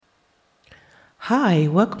Hi,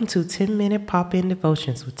 welcome to 10-Minute Pop-In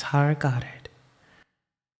Devotions with Tara Goddard.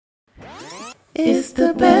 It's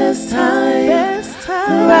the best time,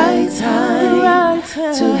 the right time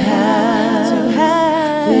to have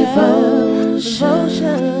devotion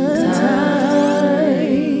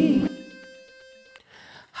time.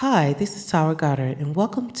 Hi, this is Tara Goddard, and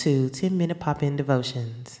welcome to 10-Minute Pop-In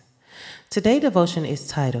Devotions. Today's devotion is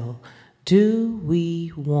titled, Do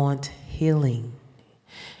We Want Healing?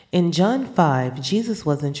 In John 5, Jesus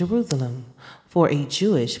was in Jerusalem for a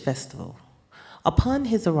Jewish festival. Upon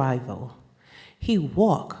his arrival, he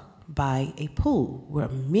walked by a pool where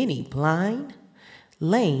many blind,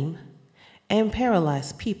 lame, and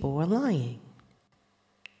paralyzed people were lying.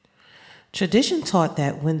 Tradition taught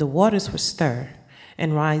that when the waters were stirred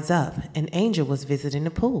and rise up, an angel was visiting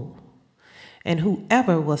the pool, and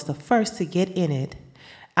whoever was the first to get in it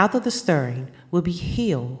out of the stirring would be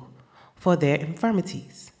healed for their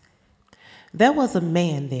infirmities. There was a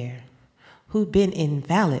man there who'd been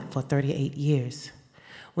invalid for 38 years.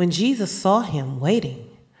 When Jesus saw him waiting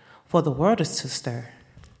for the waters to stir,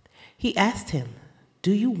 he asked him,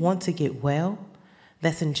 Do you want to get well?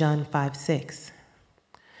 That's in John 5:6.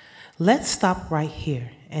 Let's stop right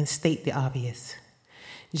here and state the obvious.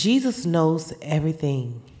 Jesus knows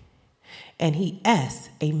everything, and he asked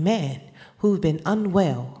a man who'd been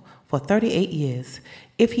unwell for 38 years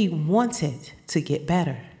if he wanted to get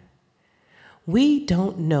better. We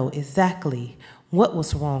don't know exactly what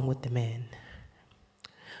was wrong with the man,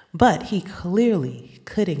 but he clearly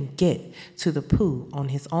couldn't get to the pool on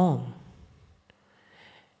his own.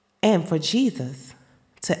 And for Jesus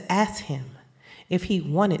to ask him if he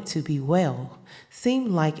wanted to be well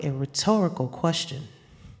seemed like a rhetorical question.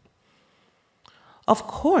 Of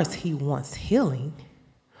course he wants healing,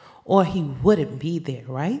 or he wouldn't be there,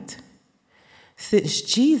 right? Since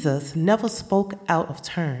Jesus never spoke out of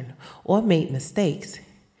turn or made mistakes,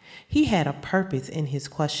 he had a purpose in his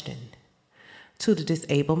question to the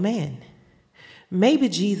disabled man. Maybe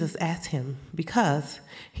Jesus asked him because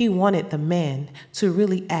he wanted the man to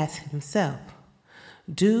really ask himself,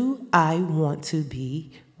 Do I want to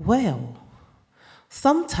be well?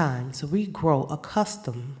 Sometimes we grow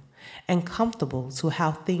accustomed and comfortable to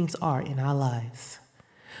how things are in our lives.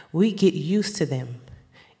 We get used to them,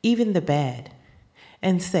 even the bad,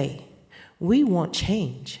 and say, we want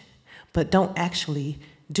change, but don't actually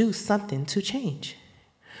do something to change.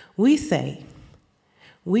 We say,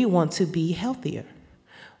 we want to be healthier,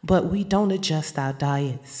 but we don't adjust our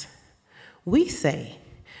diets. We say,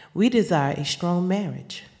 we desire a strong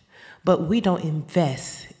marriage, but we don't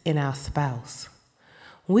invest in our spouse.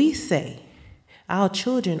 We say, our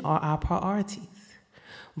children are our priorities,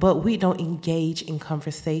 but we don't engage in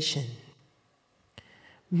conversation.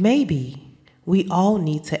 Maybe we all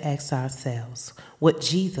need to ask ourselves what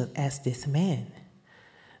Jesus asked this man.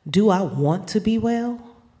 Do I want to be well?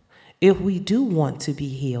 If we do want to be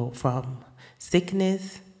healed from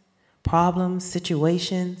sickness, problems,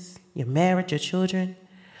 situations, your marriage, your children,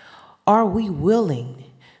 are we willing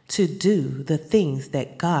to do the things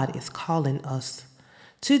that God is calling us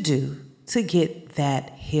to do to get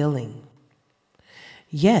that healing?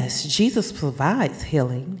 Yes, Jesus provides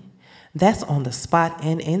healing. That's on the spot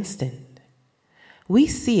and instant. We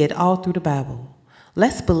see it all through the Bible.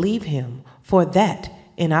 Let's believe him for that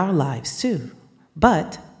in our lives too.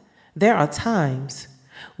 But there are times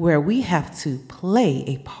where we have to play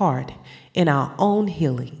a part in our own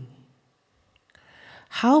healing.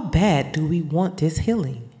 How bad do we want this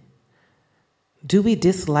healing? Do we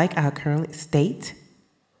dislike our current state?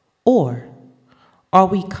 Or are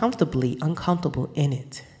we comfortably uncomfortable in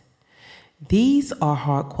it? These are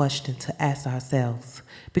hard questions to ask ourselves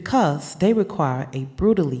because they require a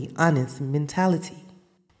brutally honest mentality.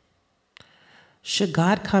 Should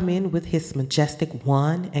God come in with his majestic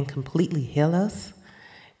wand and completely heal us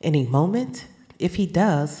in a moment? If he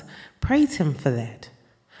does, praise him for that.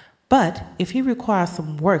 But if he requires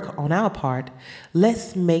some work on our part,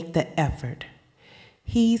 let's make the effort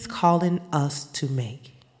he's calling us to make.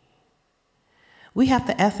 We have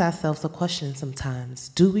to ask ourselves a question sometimes.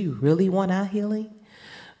 Do we really want our healing?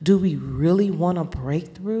 Do we really want a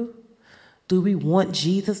breakthrough? Do we want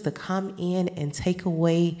Jesus to come in and take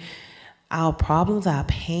away our problems, our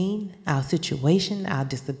pain, our situation, our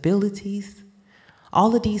disabilities?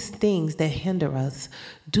 All of these things that hinder us,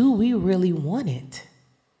 do we really want it?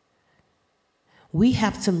 We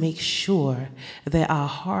have to make sure that our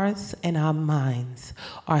hearts and our minds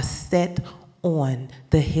are set on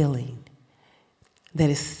the healing, that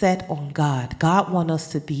is set on God. God wants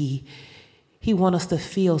us to He wants us to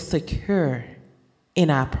feel secure in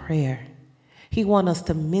our prayer. He wants us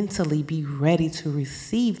to mentally be ready to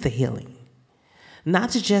receive the healing.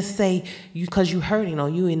 Not to just say you because you're hurting or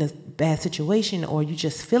you in a bad situation or you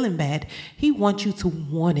just feeling bad. He wants you to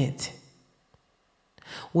want it.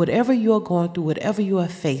 Whatever you're going through, whatever you are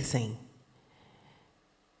facing,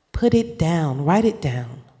 put it down, write it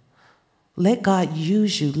down. Let God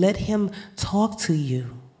use you. Let him talk to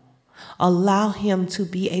you. Allow him to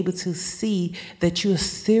be able to see that you're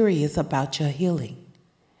serious about your healing.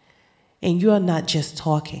 And you're not just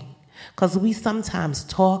talking. Because we sometimes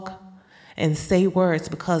talk and say words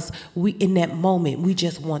because we, in that moment, we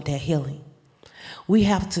just want that healing. We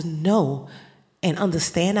have to know and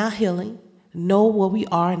understand our healing, know where we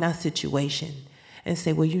are in our situation, and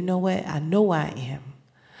say, well, you know what? I know I am.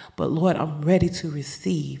 But Lord, I'm ready to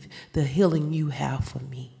receive the healing you have for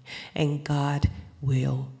me. And God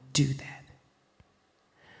will do that.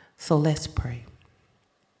 So let's pray.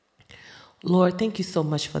 Lord, thank you so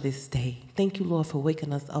much for this day. Thank you, Lord, for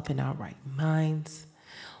waking us up in our right minds.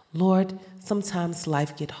 Lord, sometimes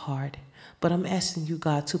life gets hard, but I'm asking you,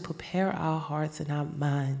 God, to prepare our hearts and our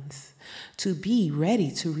minds to be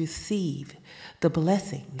ready to receive the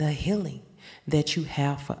blessing, the healing that you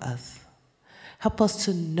have for us. Help us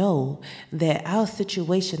to know that our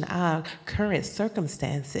situation, our current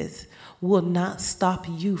circumstances will not stop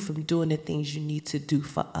you from doing the things you need to do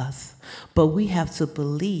for us. But we have to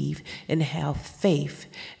believe and have faith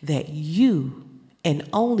that you and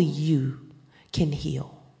only you can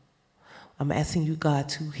heal. I'm asking you, God,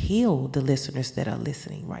 to heal the listeners that are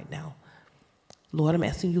listening right now. Lord, I'm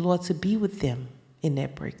asking you, Lord, to be with them in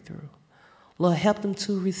that breakthrough. Lord, help them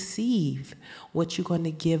to receive what you're going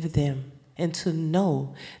to give them and to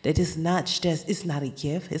know that it's not a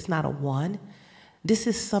gift, it's not a one. This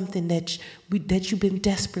is something that you've been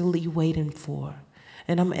desperately waiting for.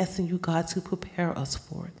 And I'm asking you, God, to prepare us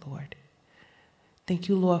for it, Lord. Thank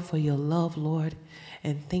you, Lord, for your love, Lord.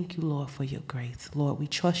 And thank you, Lord, for your grace. Lord, we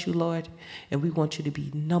trust you, Lord, and we want you to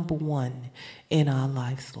be number one in our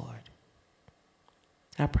lives, Lord.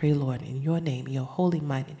 I pray, Lord, in your name, your holy,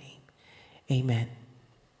 mighty name. Amen.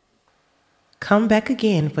 Come back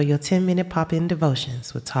again for your 10-minute pop-in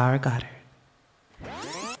devotions with Tara Goddard.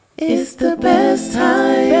 It's the best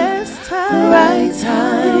time, the right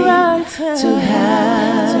time to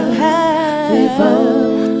have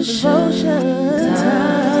devotion.